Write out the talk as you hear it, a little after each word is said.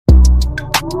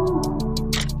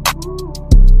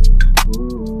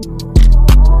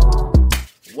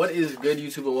What is good,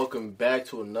 YouTube, and welcome back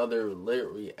to another lit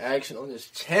reaction on this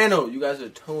channel. You guys are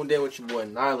tuned in with your boy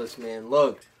Nihilus, man.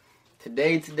 Look,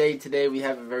 today we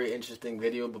have a very interesting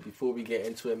video, but before we get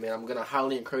into it, man, I'm gonna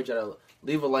highly encourage you to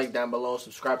leave a like down below,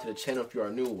 subscribe to the channel if you are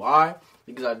new. Why?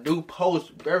 Because I do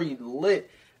post very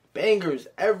lit bangers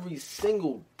every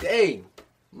single day,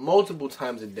 multiple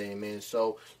times a day, man.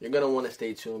 So you're gonna want to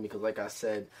stay tuned because, like I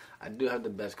said, I do have the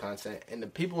best content, and the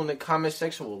people in the comment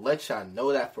section will let y'all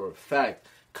know that for a fact.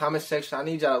 Comment section, I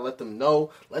need y'all to let them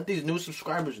know, let these new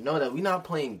subscribers know that we not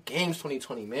playing games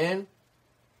 2020, man.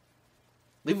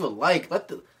 Leave a like, let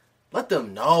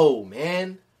them know,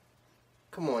 man.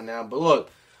 Come on now. But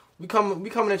look, we coming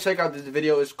to check out this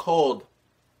video. It's called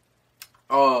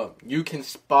You Can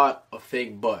Spot a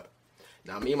Fake Butt.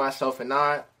 Now, me, myself, and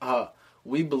I,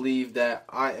 we believe that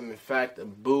I am in fact a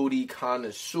booty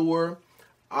connoisseur.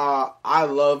 I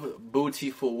love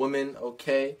bootyful women,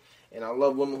 okay? And I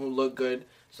love women who look good.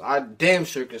 So I damn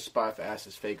sure can spot if the ass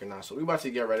is fake or not. So we about to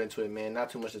get right into it, man.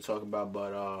 Not too much to talk about,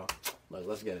 but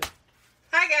let's get it.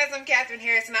 Hi guys, I'm Catherine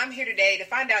Harris, and I'm here today to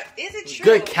find out, is it true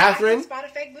Good, Catherine. I can spot a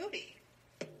fake booty?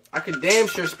 I can damn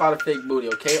sure spot a fake booty,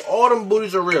 okay? All them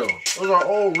booties are real. Those are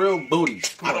all real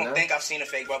booties. Come I on don't now. think I've seen a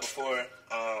fake butt before.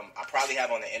 I probably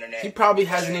have on the internet. He probably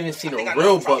hasn't even seen a I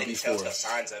real know probably butt before. Telltale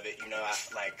signs of it, you know,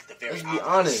 like the very Let's be obvious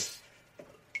honest.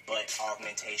 butt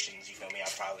augmentations. You feel me? I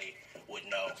probably would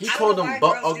know. He I don't called know them why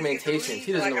butt girls just get the augmentations. booty,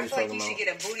 He doesn't know what I he's feel like talking you about. should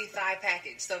get a booty thigh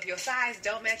package. So if your size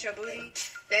don't match your booty,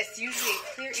 that's usually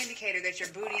a clear indicator that your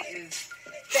booty is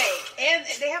fake. And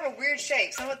they have a weird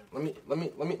shape. Let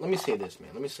me say this, man.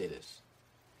 Let me say this.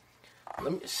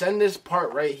 Let me send this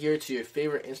part right here to your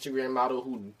favorite Instagram model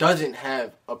who doesn't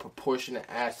have a proportionate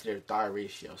ass to their thigh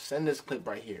ratio. Send this clip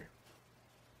right here.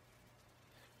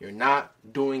 You're not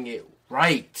doing it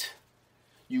right.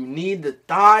 You need the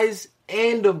thighs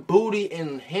and the booty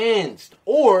enhanced,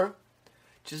 or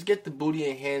just get the booty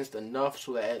enhanced enough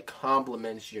so that it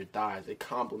complements your thighs. It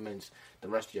complements the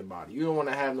rest of your body. You don't want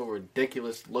to have no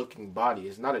ridiculous looking body.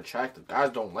 It's not attractive.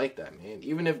 Guys don't like that, man.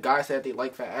 Even if guys say that they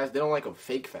like fat ass, they don't like a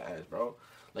fake fat ass, bro.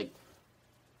 Like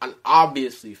an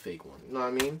obviously fake one. You know what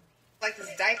I mean? Like this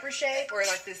diaper shape or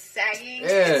like this sagging.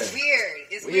 Yeah. It's weird.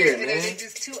 It's weird. And man. it's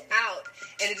just too out.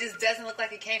 And it just doesn't look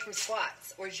like it came from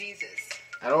squats or Jesus.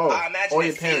 At all. I imagine Or it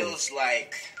your parents. feels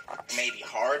like maybe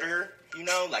harder, you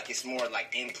know, like it's more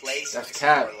like in place. That's it's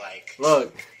cap. more like,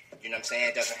 Look. you know what I'm saying?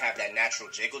 It doesn't have that natural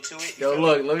jiggle to it. Yo,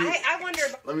 look, let me. I wonder.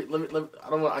 Let me. I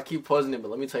don't want. I keep pausing it, but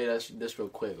let me tell you this real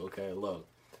quick, okay? Look,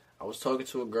 I was talking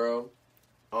to a girl,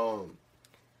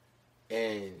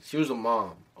 and she was a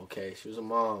mom. Okay, she was a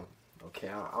mom.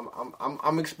 Okay,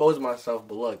 I'm exposing myself,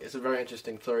 but look, it's a very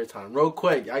interesting story time. Real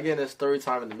quick, I get in this story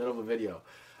time in the middle of a video.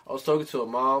 I was talking to a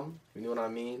mom. You know what I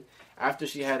mean? After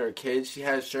she had her kids, she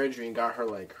had surgery and got her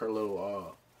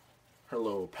little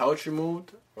pouch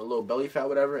removed, or a little belly fat,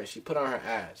 whatever, and she put on her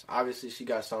ass. Obviously, she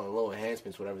got some little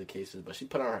enhancements, whatever the case is, but she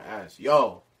put on her ass.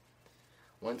 Yo,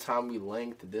 one time we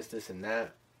linked this, and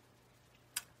that.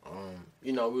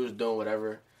 You know, we was doing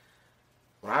whatever.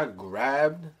 When I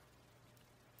grabbed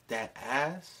that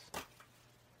ass,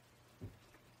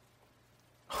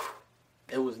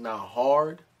 it was not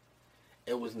hard.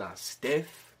 It was not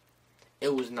stiff.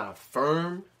 It was not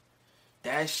firm.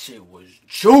 That shit was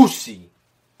juicy.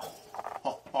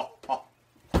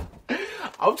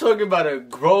 I'm talking about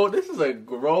this is a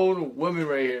grown woman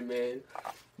right here, man.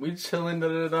 We chilling,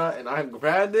 and I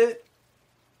grabbed it.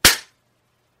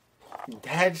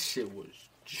 That shit was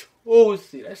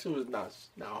juicy. That shit was not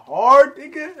hard,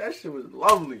 nigga. That shit was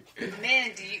lovely.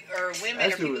 Men, or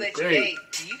women, or people that you date,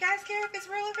 do you guys care if it's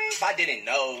real or fake? If I didn't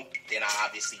know, then I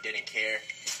obviously didn't care.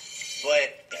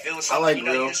 But if it was something, like you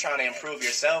know, real. you're just trying to improve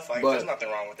yourself, like, there's nothing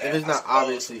wrong with that. If it's not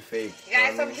obviously fake.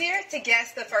 Guys, I'm here to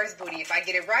guess the first booty. If I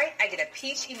get it right, I get a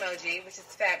peach emoji, which is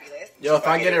fabulous. Yo, if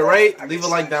I get it right, leave a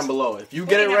like down below. If you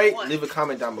get it right, leave a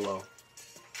comment down below.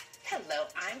 Hello,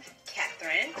 I'm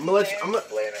Catherine. I'm gonna let you.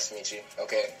 Blair, nice to meet you.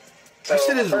 Okay. That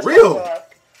shit is first real.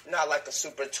 Not like a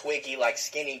super twiggy, like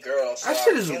skinny girl. So That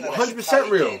shit is 100%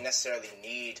 real. Didn't necessarily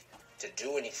need to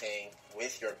do anything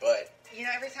with your butt. You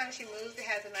know, every time she moves, it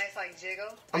has a nice like jiggle.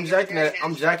 I'm Like, jacking very that.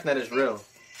 I'm natural. jacking that as real.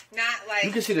 Not like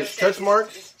You can see the know, stretch it's-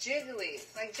 marks. It's jiggly,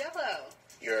 like Jello.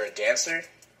 You're a dancer.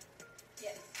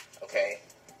 Yes. Okay.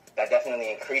 That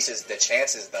definitely increases the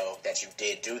chances, though, that you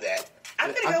did do that. I'm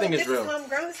I gonna go think with it's this real. is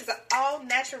homegrown. This is an all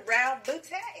natural booty.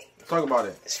 Talk about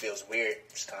it. This feels weird,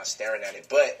 just kind of staring at it,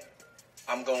 but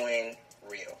I'm going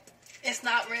real. It's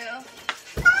not real.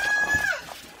 Oh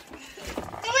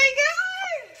my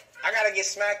god! I gotta get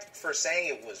smacked for saying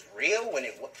it was real when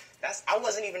it was. I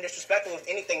wasn't even disrespectful of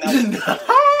anything that was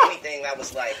anything that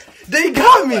was like. They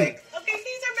got me. Like, Okay,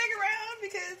 these are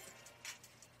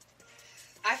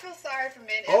feel sorry for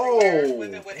men Oh, everywhere,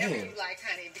 women, whatever damn. you like,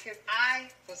 honey, because I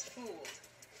was fooled.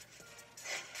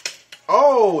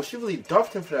 Oh, she really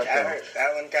duffed him for that. That Though. hurt.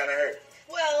 That one kind of hurt.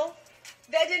 Well,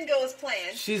 that didn't go as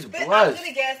planned. She's but blessed. I'm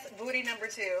gonna guess booty number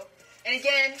 2. And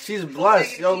again, She's we'll blessed.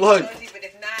 take it Yo, if look. she knows you, but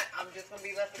if not, I'm just gonna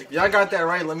be left with If y'all got that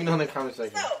right, let me know in the comment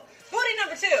section. So, booty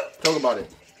number 2. Talk about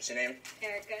it. What's your name?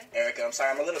 Erica. Erica. I'm sorry.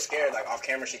 I'm a little scared. Like off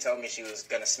camera, she told me she was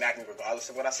gonna smack me regardless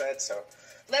of what I said. So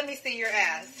Let me see your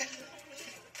ass.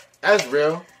 That's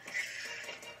real.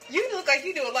 You look like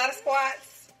you do a lot of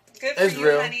squats. Good for It's you,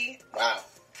 real. honey. wow,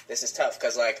 this is tough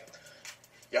because like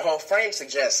your whole frame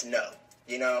suggests no,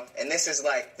 you know, and this is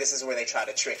where they try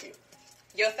to trick you.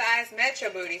 Your thighs match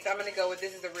your booty, so I'm gonna go with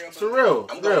this is a real It's booty. real.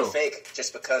 I'm It's going real. fake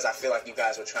just because I feel like you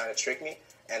guys were trying to trick me,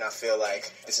 and I feel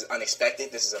like this is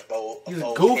unexpected. This is a bold He's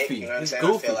bold goofy. pick, you know what I'm He's saying?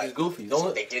 goofy. I feel like He's goofy. this is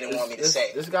what they didn't want me to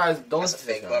say. This guy's don't That's a listen to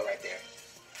this fake guy. butt right there.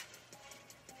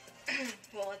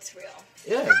 Well, it's real.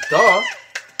 Yeah, duh.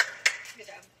 Good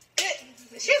job.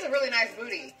 She has a really nice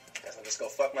booty. Guess I'll just go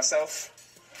fuck myself.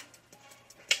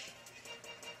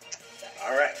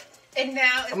 All right. And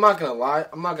now it's I'm not gonna lie.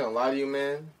 I'm not gonna lie to you,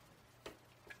 man.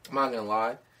 I'm not gonna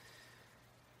lie.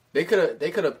 They could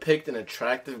have picked an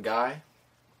attractive guy.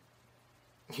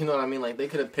 You know what I mean? Like they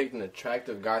could have picked an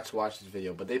attractive guy to watch this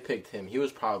video, but they picked him. He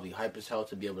was probably hype as hell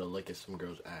to be able to look at some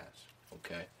girl's ass.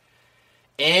 Okay.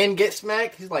 And get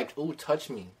smacked. He's like, ooh, touch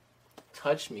me.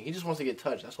 Touch me. He just wants to get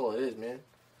touched. That's all it is, man.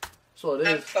 That's all it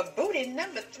and is. for booty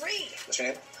number 3. What's your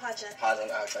name? Haja. Haja.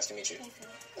 Nice to meet you.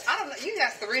 I don't know. You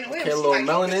got Serena Williams. Okay, a She little like beat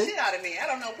melanin. the shit out of me. I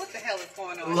don't know what the hell is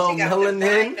going on. Little She got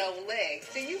melanin. no legs.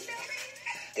 Do you feel me?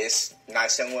 This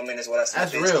nice young woman is what I said.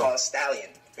 That's It's real. called a stallion.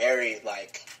 Very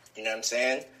like, you know what I'm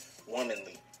saying?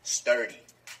 Womanly, sturdy,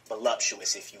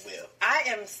 voluptuous, if you will. I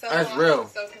am so That's lost. real. I'm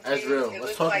so confused. That's real. It Let's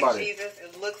looks talk like about it. Jesus.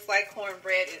 It looks like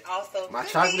cornbread. It also My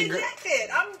could chocolate be girl- injected.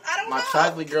 I don't My know.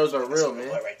 chocolate girls are That's real, a real man.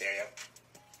 butt right there, yo.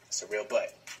 It's a real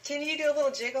butt. Can you do a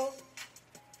little jiggle?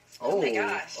 Oh, my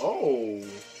gosh. Oh.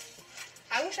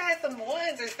 I wish I had some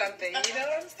ones or something. You know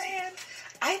what I'm saying?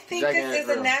 I think Jack this and is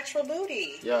real. a natural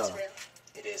booty. Yeah. It's real.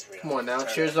 It is real. Come on now.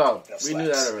 Turn Cheers up. up. No We knew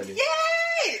that slaps. already.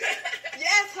 Yay!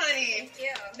 Yes, honey.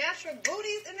 Yeah. Natural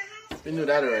booties in the house. We knew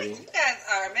that already. You guys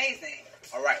are amazing.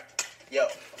 All right. Yo, I'm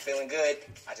feeling good.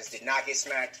 I just did not get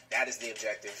smacked. That is the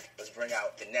objective. Let's bring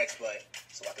out the next butt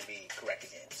so I can be correct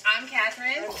again. I'm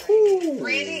Catherine. Ooh.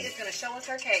 Brandy is going to show us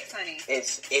her cakes, honey.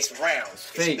 It's round. It's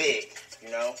fake. big. You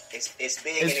know, it's big It's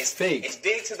and it's fake. It's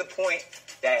big to the point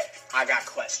that I got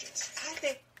questions. I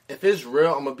think If it's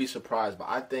real, I'm gonna be surprised, but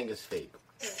I think it's fake.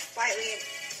 it's slightly.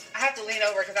 I have to lean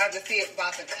over because I have to see it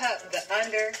about the cup, the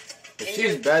under. But and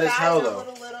she's your bad as thighs hell, are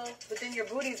though. a little, but then your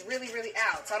booty's really, really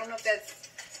out. So I don't know if that's.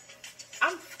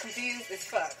 I'm confused as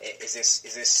fuck. Is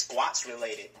this squats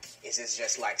related? Is this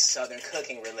just like Southern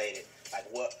cooking related? Like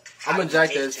what? I'm how gonna do you jack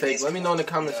get that it's to fake. this Let me know in the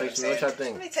point? comment You know what section what I'm y'all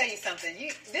saying? Let think. me tell you something.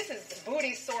 This is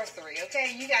booty sorcery,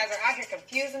 okay? You guys are out here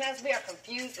confusing us. We are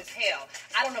confused as hell.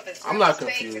 I don't know if it's I'm real, not it's fake,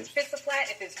 if confused. it's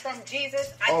fixaflat, if it's from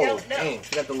Jesus. I Oh, don't know. damn.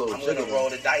 She got the little I'm gonna jiggle. roll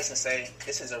the dice and say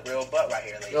this is a real butt right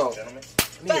here, ladies Yo. and gentlemen.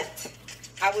 But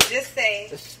I would just say,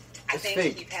 It's I think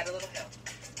fake. you've had a little help.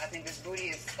 I think this booty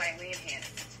is slightly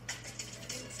enhanced.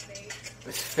 It's fake.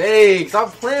 It's fake.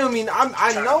 Stop playing with me. I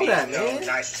Trying to know be, that, you know, man.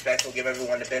 nice, respectful, give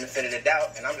everyone the benefit of the doubt,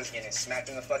 and I'm just getting smacked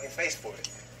in the fucking face for it.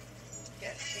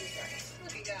 Yes, she's right.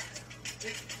 Look at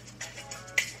God.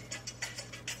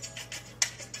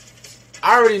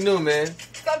 I already knew, man.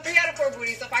 So 3 out of 4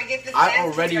 booties. So if I get this I last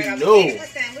already piece right, I'll be knew.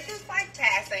 80%, which is like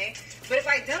passing. But if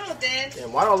I don't, then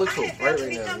Damn, why do I look so I have bright to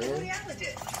right now, become a man?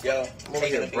 bootyologist. Yo, I'm over taking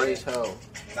here a bright beat. as hell.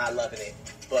 Not loving it,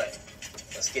 but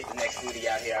let's get the next booty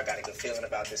out here. I got a good feeling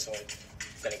about this one.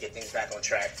 Gonna get things back on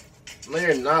track. No,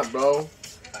 you're not, bro.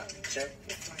 Sure.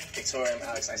 Victoria and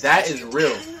Alex, nice That to meet is you.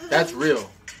 real. That's real.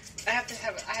 I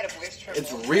had a voice trouble.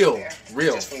 It's real. There.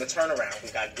 Real. Just from the turnaround, we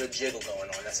got good jiggle going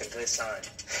on. That's a good sign.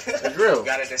 It's real. You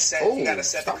gotta just set, Oh, you gotta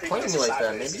set the stop creepiness playing me like aside.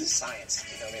 that, but This baby. is science.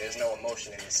 You know what I mean? There's no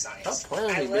emotion in this science. Stop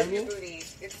playing I with me, love your baby. booty.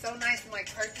 It's so nice and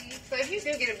like perky. So if you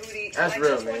do get a booty, That's like, real,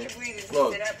 you want man. your booty to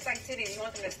Look. sit up. It's like titties. You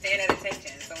want them to stand at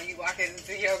attention. So when you walk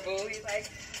into your booty, you're like,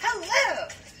 hello.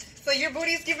 So your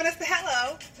booty's giving us the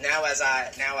hello. Now as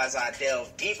I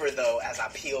delve deeper though, as I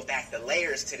peel back the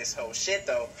layers to this whole shit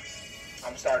though,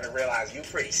 I'm starting to realize you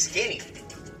pretty skinny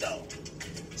though.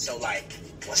 So like,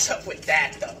 what's up with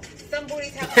that though? Some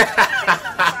booties have a lot of things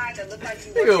on the side that look like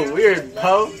you Nigga work out. weird, I love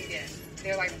po. booty dance.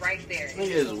 They're like right there. Nigga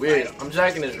is weird. Like, I'm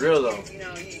jacking this real though. You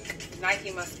know,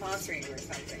 Nike must sponsor you or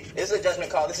something. This is a judgment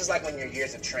call. This is like when your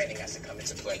years of training has to come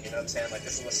into play. You know what I'm saying? Like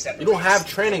this is what separates. You don't have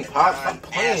training, Pop. Stop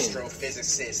playing.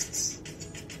 Astrophysicists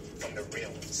from the real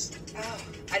ones. Oh,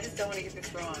 I just don't want to get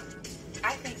this wrong.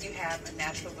 I think you have a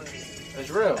natural booty. It's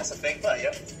real. That's a fake butt,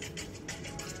 yo.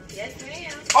 Yes,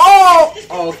 ma'am. Oh!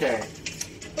 Oh, okay.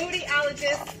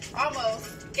 Bootyologist, almost.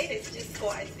 It is just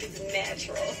squat. It's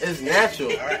natural. It's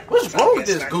natural. All right. What's wrong with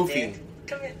this Smack goofy? again.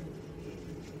 Come in.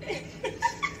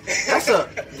 That's a...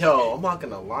 Yo, I'm not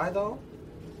gonna lie, though.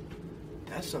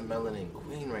 That's a melanin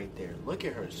queen right there. Look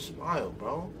at her smile,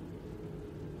 bro.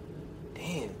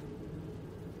 Damn.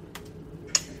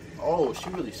 Oh, she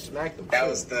really smacked him. That too.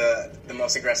 was the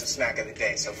most aggressive smack of the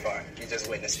day so far. You just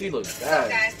witnessed She it. looks So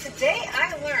bad. guys, today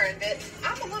I learned that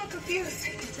I'm a little confused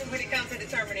when it comes to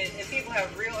determining if people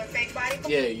have real or fake body.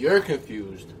 Yeah, you're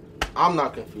confused. I'm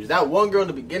not confused. That one girl in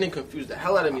the beginning confused the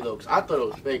hell out of me, though, because I thought it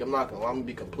was fake. I'm not gonna lie. I'm gonna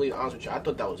be completely honest with you. I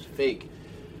thought that was fake.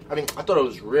 I mean, I thought it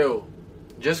was real.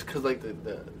 Just because, like, the you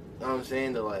know what I'm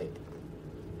saying? The, like,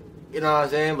 you know what I'm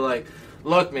saying? But, like,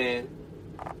 look, man.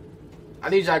 I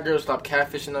need y'all girls to stop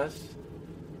catfishing us.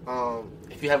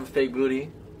 If you have a fake booty.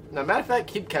 Now, matter of fact,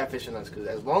 keep catfishing us, because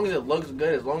as long as it looks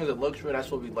good, as long as it looks real, that's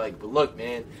what we like. But look,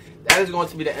 man, that is going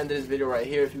to be the end of this video right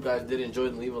here. If you guys did enjoy,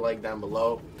 then leave a like down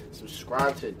below.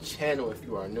 Subscribe to the channel if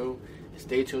you are new. And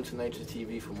stay tuned to Nitrous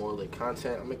TV for more lit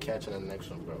content. I'm going to catch you on the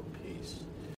next one, bro. Peace.